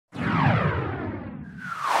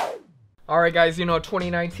All right, guys, you know,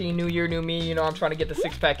 2019, new year, new me. You know, I'm trying to get the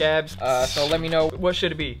six-pack abs. So let me know, what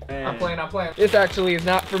should it be? Man. I'm playing. This actually is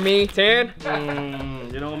not for me. Tan?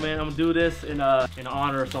 You know, man, I'm gonna do this in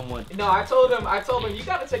honor of someone. No, I told him, you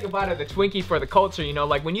gotta take a bite of the Twinkie for the culture, you know?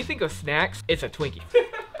 Like, when you think of snacks, it's a Twinkie.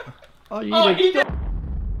 Oh, you eat it.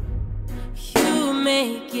 You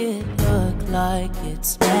make it look like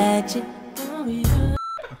it's magic. Oh, yeah.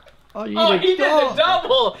 Oh, he did the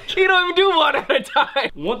double. He don't even do one at a time.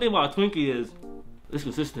 One thing about a Twinkie is it's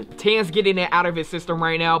consistent. Tan's getting it out of his system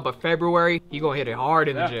right now, but February, he gonna hit it hard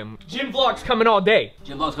in the gym. Gym vlogs coming all day.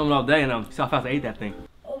 Gym vlogs coming all day, and see how fast I ate that thing.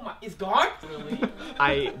 Oh my, it's gone? Really?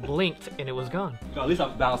 I blinked and it was gone. At least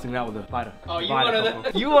I'm balancing that with a Vita. Oh, you one of them?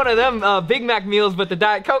 You one of them Big Mac meals, but the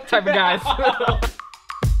Diet Coke type of guys.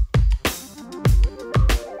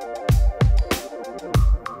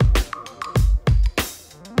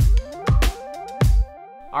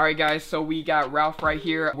 All right, guys, so we got Ralph right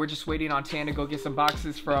here. We're just waiting on Tan to go get some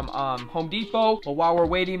boxes from Home Depot. But while we're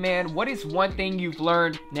waiting, man, what is one thing you've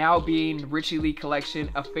learned now being Richie Le Collection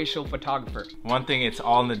official photographer? One thing, it's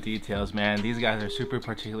all in the details, man. These guys are super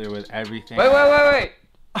particular with everything. Wait.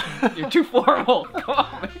 You're too formal. Come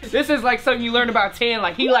on, man. This is like something you learned about Tan,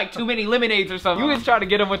 like he liked too many lemonades or something. You was trying to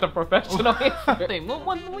get him with a professional thing.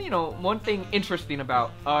 One thing interesting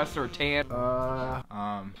about us or Tan.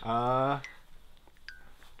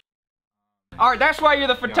 All right, that's why you're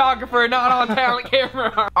the photographer, not on talent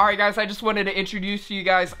camera. All right, guys, I just wanted to introduce to you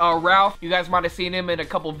guys Ralph. You guys might have seen him in a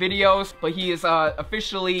couple videos, but he is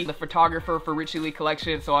officially the photographer for Richie Le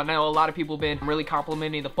Collection. So I know a lot of people have been really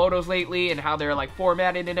complimenting the photos lately and how they're like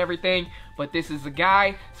formatted and everything. But this is the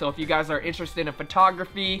guy. So if you guys are interested in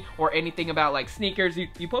photography or anything about like sneakers,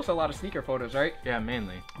 you post a lot of sneaker photos, right? Yeah,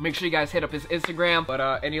 mainly. Make sure you guys hit up his Instagram.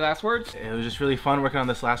 But any last words? It was just really fun working on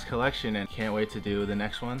this last collection and can't wait to do the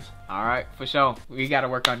next ones. All right, for sure. We got to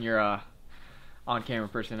work on your on-camera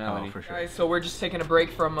personality. Oh, for sure. Guys, so we're just taking a break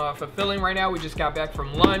from fulfilling right now. We just got back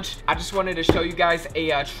from lunch. I just wanted to show you guys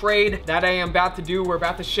a trade that I am about to do. We're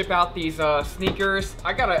about to ship out these sneakers.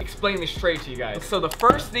 I gotta explain this trade to you guys. So the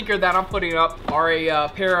first sneaker that I'm putting up are a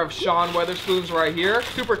pair of Sean Weatherspoons right here.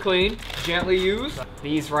 Super clean, gently used.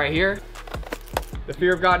 These right here. The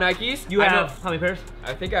Fear of God Nikes. You have how many pairs?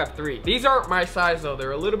 I think I have 3. These aren't my size though.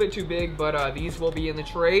 They're a little bit too big, but these will be in the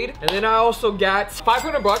trade. And then I also got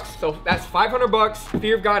 500 bucks. So that's 500 bucks.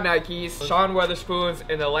 Fear of God Nikes, Sean Weatherspoons,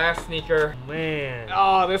 and the last sneaker. Man.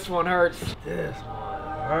 Oh, this one hurts. This one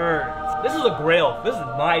hurts. This is a grail. This is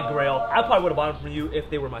my grail. I probably would have bought them from you if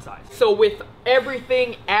they were my size. So with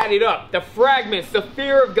everything added up, the fragments, the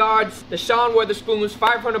Fear of Gods, the Sean Weatherspoons,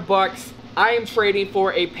 500 bucks. I am trading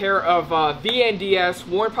for a pair of VNDS,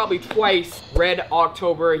 worn probably twice, Red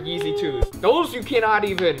October Yeezy 2s. Those you cannot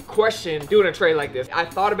even question doing a trade like this. I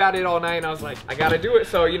thought about it all night and I was like, I gotta do it.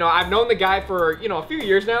 So, you know, I've known the guy for, you know, a few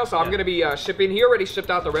years now, so I'm gonna be shipping. He already shipped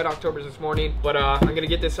out the Red Octobers this morning, but I'm gonna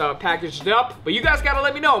get this packaged up. But you guys gotta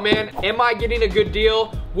let me know, man. Am I getting a good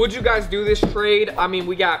deal? Would you guys do this trade? I mean,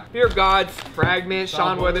 we got Fear of Gods, Fragments,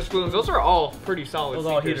 Sean Weatherspoons. Those are all pretty solid Those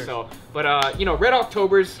all sneakers. heaters. So, but you know, Red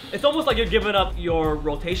Octobers. It's almost like you're giving up your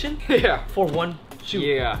rotation for one shoe.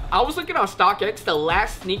 Yeah. I was looking on StockX. The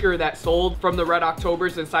last sneaker that sold from the Red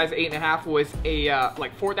Octobers in size 8.5 was a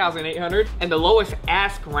like 4,800, and the lowest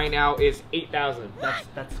ask right now is 8,000.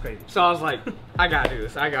 That's crazy. So I was like, I gotta do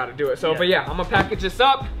this. I gotta do it. So, but yeah, I'm gonna package this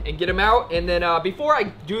up and get them out. And then before I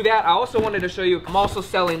do that, I also wanted to show you, I'm also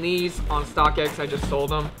selling these on StockX. I just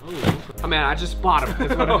sold them. I mean, I just bought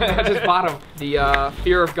them. I just bought them. The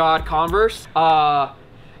Fear of God Converse.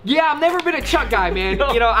 Yeah, I've never been a Chuck guy, man.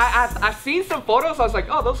 No. You know, I've seen some photos. I was like,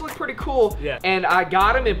 oh, those look pretty cool. Yeah. And I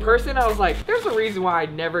got them in person. I was like, there's a reason why I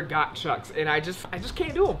never got Chucks, and I just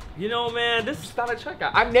can't do them. You know, man, This is not a Chuck guy.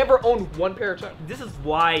 I've never owned one pair of Chucks. This is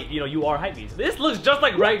why, you know, you are hypebeast. This looks just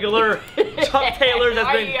like regular Chuck Taylor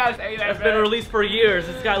that's been released for years.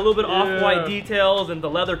 It's got a little bit of off-white details and the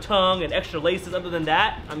leather tongue and extra laces. Other than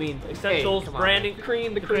that, I mean, essentials, branding, the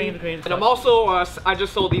cream. And I'm also, I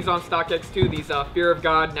just sold these on StockX too. These Fear of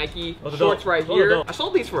God Nike shorts right here. I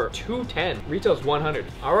sold these for $210. Retail's $100.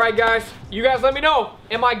 All right, guys. You guys let me know.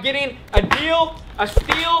 Am I getting a deal, a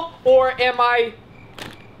steal, or am I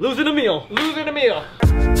losing a meal? Losing a meal.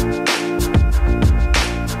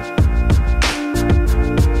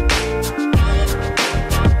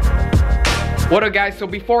 What up guys, so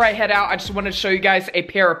before I head out, I just wanted to show you guys a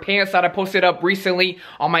pair of pants that I posted up recently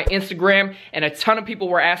on my Instagram, and a ton of people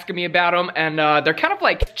were asking me about them, and they're kind of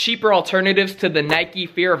like cheaper alternatives to the Nike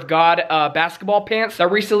Fear of God basketball pants that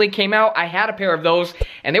recently came out. I had a pair of those,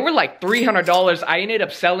 and they were like $300. I ended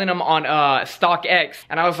up selling them on StockX,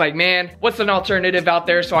 and I was like, man, what's an alternative out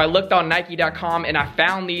there? So I looked on Nike.com, and I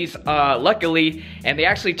found these, luckily, and they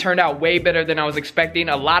actually turned out way better than I was expecting.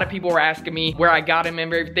 A lot of people were asking me where I got them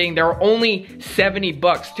and everything. They were only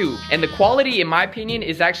 $70 too, and the quality in my opinion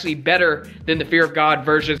is actually better than the Fear of God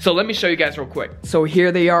version. So let me show you guys real quick. So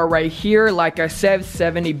here they are right here. Like I said,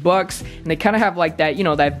 $70, and they kind of have like that, you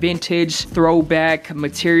know, that vintage throwback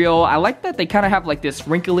material. I like that they kind of have like this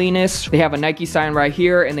wrinkliness. They have a Nike sign right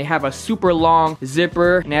here, and they have a super long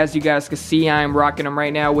zipper, and as you guys can see, I'm rocking them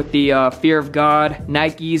right now with the Fear of God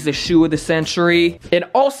Nikes, the shoe of the century. And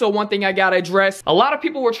also one thing I gotta address, a lot of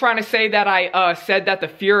people were trying to say that I said that the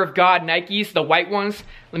Fear of God Nikes, the white ones,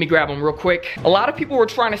 let me grab them real quick. A lot of people were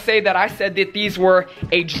trying to say that I said that these were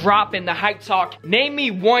a drop in the hype talk. Name me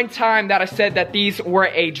one time that I said that these were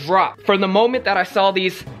a drop. From the moment that I saw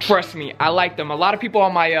these, trust me, I like them. A lot of people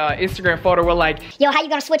on my Instagram photo were like, yo, how you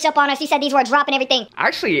gonna switch up on us? You said these were a drop and everything. I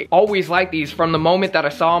actually always liked these from the moment that I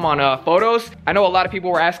saw them on photos. I know a lot of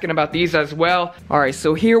people were asking about these as well. All right,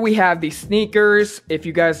 so here we have these sneakers. If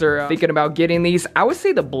you guys are thinking about getting these, I would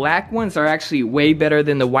say the black ones are actually way better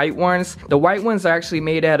than the white ones. The white ones are actually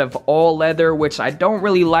made out of all leather, which I don't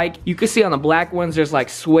really like. You can see on the black ones there's like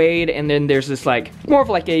suede, and then there's this like more of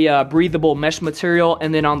like a breathable mesh material,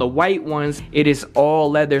 and then on the white ones it is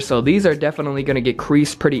all leather. So these are definitely gonna get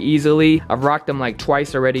creased pretty easily. I've rocked them like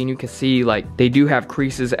twice already, and you can see like they do have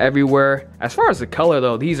creases everywhere. As far as the color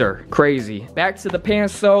though, these are crazy. Back to the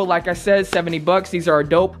pants though, like I said, $70. These are a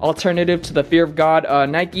dope alternative to the Fear of God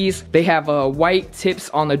Nikes. They have white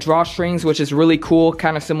tips on the drawstrings, which is really cool,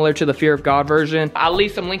 kind of similar to the Fear of God version. I'll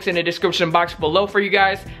leave some links in the description box below for you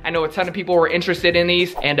guys. I know a ton of people were interested in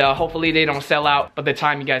these, and hopefully they don't sell out by the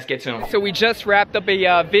time you guys get to them. So we just wrapped up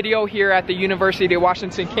a video here at the University of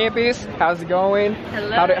Washington campus. How's it going?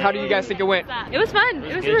 Hello. How do you guys think it went? It was fun.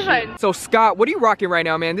 It was super fun. So Scott, what are you rocking right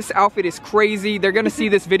now, man? This outfit is crazy. They're gonna see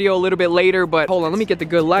this video a little bit later, but hold on, let me get the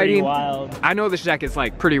good lighting. Pretty wild. I know this jacket's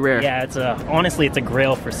like pretty rare. Yeah, it's honestly it's a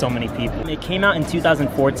grail for so many people. It came out in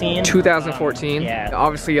 2014. 2014. Yeah.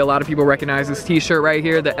 Obviously a lot of people recognize this t-shirt right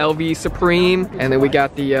here, the LV Supreme, and then we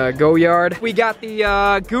got the Go Yard. We got the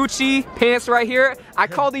Gucci pants right here. I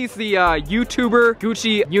call these the YouTuber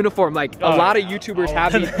Gucci uniform. Like a lot of YouTubers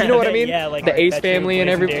have these, you know what I mean? Yeah, like the Ace family and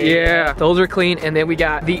everything. Yeah, those are clean. And then we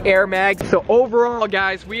got the Air Mags. So overall,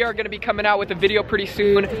 guys, we are gonna be coming out with a video pretty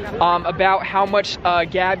soon about how much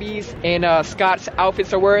Gabby's and Scott's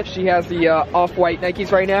outfits are worth. She has the off-white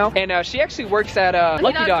Nikes right now, and she actually works at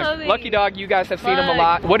Lucky Dog. Lucky Dog, you guys have seen them a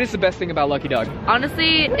lot. What is the best thing about Lucky Dog?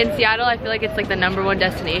 Honestly, in Seattle, I feel like it's like the #1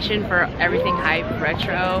 destination for everything hype,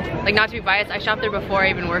 retro. Like, not to be biased, I shopped there before I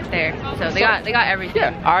even worked there. So they got everything.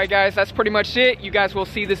 Yeah. All right, guys, that's pretty much it. You guys will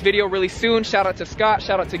see this video really soon. Shout out to Scott,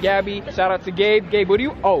 shout out to Gabby, shout out to Gabe. Gabe, what do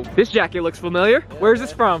you? Oh, this jacket looks familiar. Where's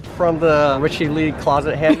this from? From the Richie Le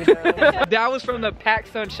closet hand-me-down. That was from the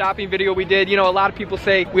PacSun shopping video we did. You know, a lot of people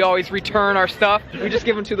say we always return our stuff. We just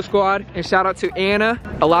give them to the squad. And shout out to Anna.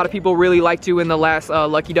 A lot of people really liked you in the last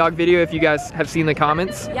Lucky Dog video, if you guys have seen the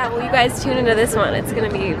comments. Yeah, well, you guys tune into this one. It's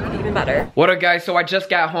gonna be even better. What up, guys? So I just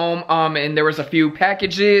got home, and there was a few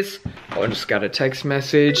packages. Oh, I just got a text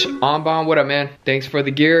message. Onbon, what up, man? Thanks for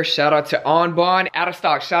the gear. Shout out to Onbon. Out of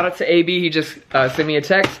stock. Shout out to AB. He just sent me a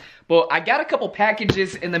text. Well, I got a couple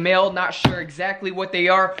packages in the mail, not sure exactly what they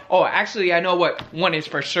are. Oh, actually, I know what one is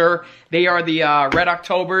for sure. They are the Red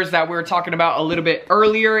Octobers that we were talking about a little bit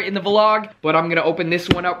earlier in the vlog, but I'm gonna open this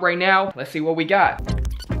one up right now. Let's see what we got.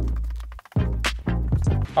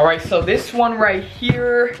 All right, so this one right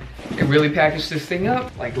here, it really packaged this thing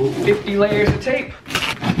up, like 50 layers of tape.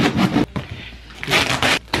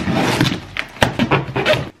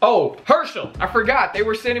 Oh, Herschel, I forgot, they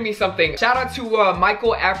were sending me something. Shout out to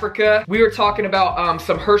Michael Africa. We were talking about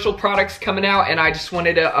some Herschel products coming out, and I just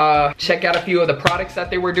wanted to check out a few of the products that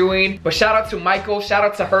they were doing. But shout out to Michael, shout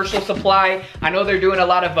out to Herschel Supply. I know they're doing a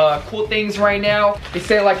lot of cool things right now. They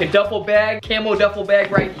say like a duffel bag, camo duffel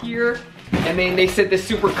bag right here. And then they said this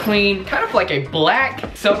super clean, kind of like a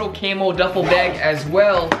black subtle camo duffel bag as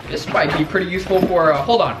well. This might be pretty useful for,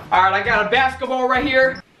 hold on. All right, I got a basketball right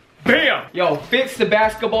here. Bam! Yo, fits the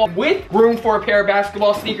basketball with room for a pair of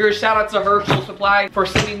basketball sneakers. Shout out to Herschel Supply for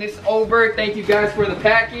sending this over. Thank you guys for the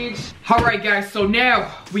package. All right, guys, so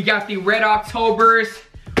now we got the Red Octobers.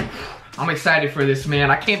 I'm excited for this,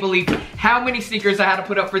 man. I can't believe how many sneakers I had to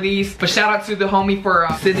put up for these. But shout out to the homie for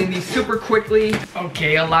sending these super quickly.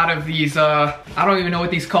 Okay, a lot of these, I don't even know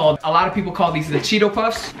what these called. A lot of people call these the Cheeto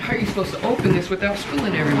Puffs. How are you supposed to open this without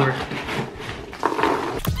spilling everywhere?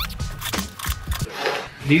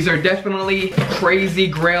 These are definitely crazy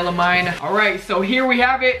grail of mine. All right, so here we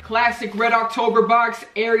have it. Classic Red October box,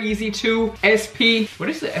 Air Yeezy 2 SP. What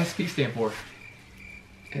does the SP stand for?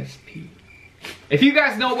 SP. If you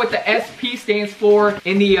guys know what the SP stands for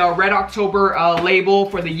in the Red October label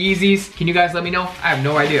for the Yeezys, can you guys let me know? I have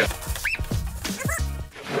no idea.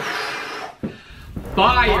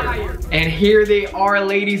 Fire. And here they are,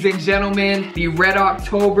 ladies and gentlemen, the Red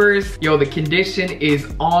Octobers. Yo, the condition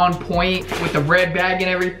is on point with the red bag and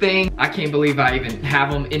everything. I can't believe I even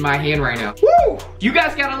have them in my hand right now. Woo! You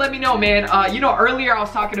guys gotta let me know, man. You know, earlier I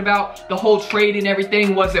was talking about the whole trade and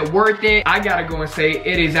everything. Was it worth it? I gotta go and say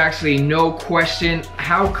it is actually no question.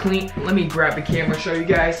 How clean. Let me grab the camera, show you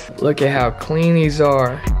guys. Look at how clean these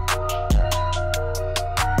are.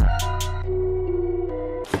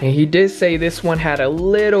 And he did say this one had a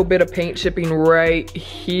little bit of paint chipping right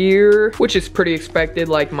here, which is pretty expected,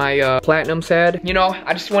 like my Platinums had. You know,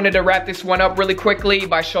 I just wanted to wrap this one up really quickly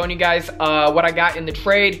by showing you guys what I got in the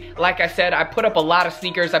trade. Like I said, I put up a lot of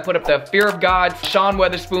sneakers. I put up the Fear of Gods, Sean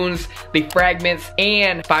Weatherspoons, the Fragments,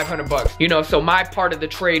 and 500 bucks. You know, so my part of the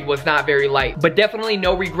trade was not very light, but definitely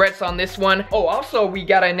no regrets on this one. Oh, also, we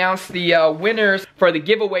gotta announce the winners for the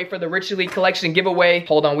giveaway, for the Richie Le Collection giveaway.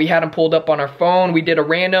 Hold on, we had them pulled up on our phone. We did a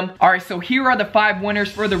random. All right, so here are the 5 winners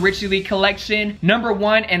for the Richie Le Collection. Number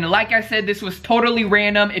 1, and like I said, this was totally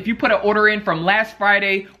random. If you put an order in from last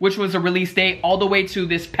Friday, which was a release date, all the way to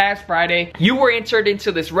this past Friday, you were entered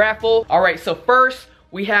into this raffle. All right, so first,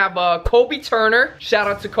 we have Kobe Turner. Shout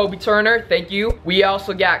out to Kobe Turner. Thank you. We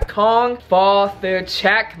also got Kong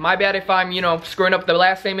Fathachak. My bad if I'm, you know, screwing up the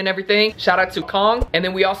last name and everything. Shout out to Kong. And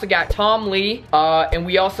then we also got Tom Lee. And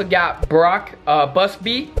we also got Brock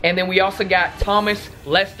Busby. And then we also got Thomas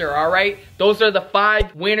Lester. All right. Those are the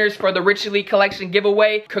 5 winners for the Richie Le Collection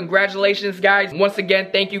giveaway. Congratulations, guys. Once again,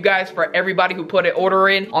 thank you guys for everybody who put an order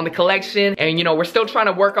in on the collection. And, you know, we're still trying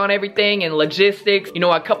to work on everything and logistics. You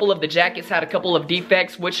know, a couple of the jackets had a couple of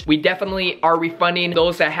defects, which we definitely are refunding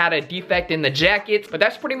those that had a defect in the jackets. But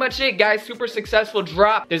that's pretty much it, guys. Super successful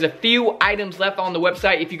drop. There's a few items left on the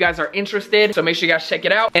website if you guys are interested. So make sure you guys check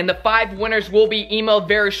it out. And the 5 winners will be emailed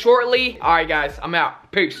very shortly. All right, guys, I'm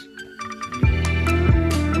out. Peace.